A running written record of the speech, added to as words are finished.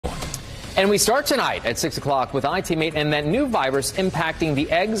And we start tonight at 6 o'clock with iTeammate and that new virus impacting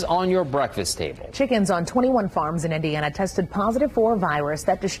the eggs on your breakfast table. Chickens on 21 farms in Indiana tested positive for a virus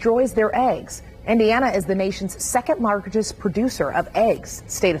that destroys their eggs. Indiana is the nation's second largest producer of eggs.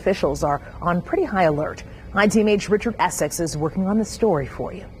 State officials are on pretty high alert. iTeammate's Richard Essex is working on the story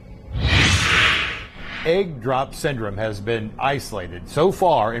for you. Egg drop syndrome has been isolated so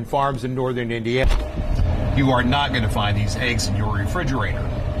far in farms in northern Indiana. You are not going to find these eggs in your refrigerator.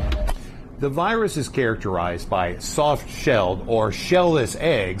 The virus is characterized by soft-shelled or shellless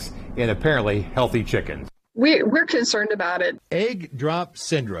eggs in apparently healthy chickens. We're concerned about it. Egg drop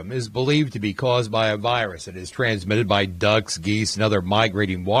syndrome is believed to be caused by a virus that is transmitted by ducks, geese, and other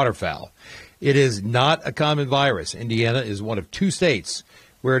migrating waterfowl. It is not a common virus. Indiana is one of 2 states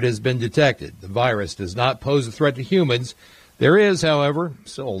where it has been detected. The virus does not pose a threat to humans. There is, however,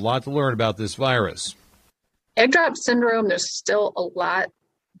 still a lot to learn about this virus. Egg drop syndrome, there's still a lot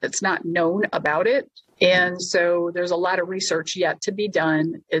that's not known about it. And so there's a lot of research yet to be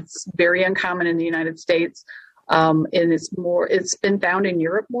done. It's very uncommon in the United States, and it's been found in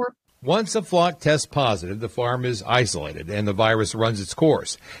Europe more. Once a flock tests positive, the farm is isolated and the virus runs its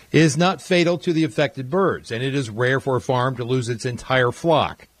course. It is not fatal to the affected birds, and it is rare for a farm to lose its entire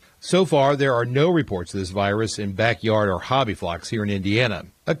flock. So far, there are no reports of this virus in backyard or hobby flocks here in Indiana.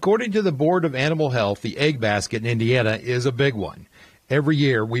 According to the Board of Animal Health, the egg basket in Indiana is a big one. Every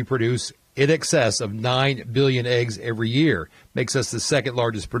year, we produce in excess of 9 billion eggs every year. Makes us the second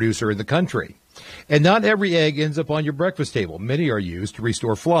largest producer in the country. And not every egg ends up on your breakfast table. Many are used to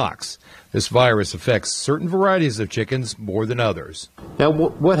restore flocks. This virus affects certain varieties of chickens more than others. Now,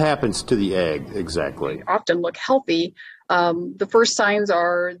 what happens to the egg exactly? Often look healthy. The first signs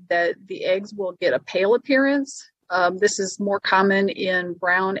are that the eggs will get a pale appearance. This is more common in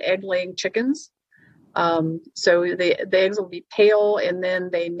brown egg-laying chickens. So the eggs will be pale, and then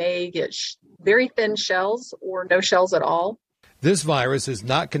they may get very thin shells or no shells at all. This virus is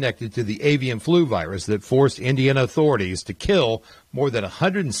not connected to the avian flu virus that forced Indiana authorities to kill more than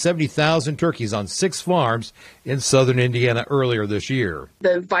 170,000 turkeys on 6 farms in southern Indiana earlier this year.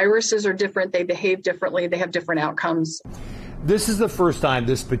 The viruses are different. They behave differently. They have different outcomes. This is the first time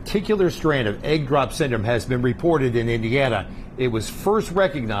this particular strain of egg drop syndrome has been reported in Indiana. It was first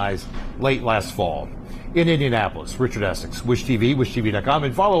recognized late last fall. In Indianapolis, Richard Essex, WishTV, WishTV.com,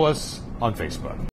 and follow us on Facebook.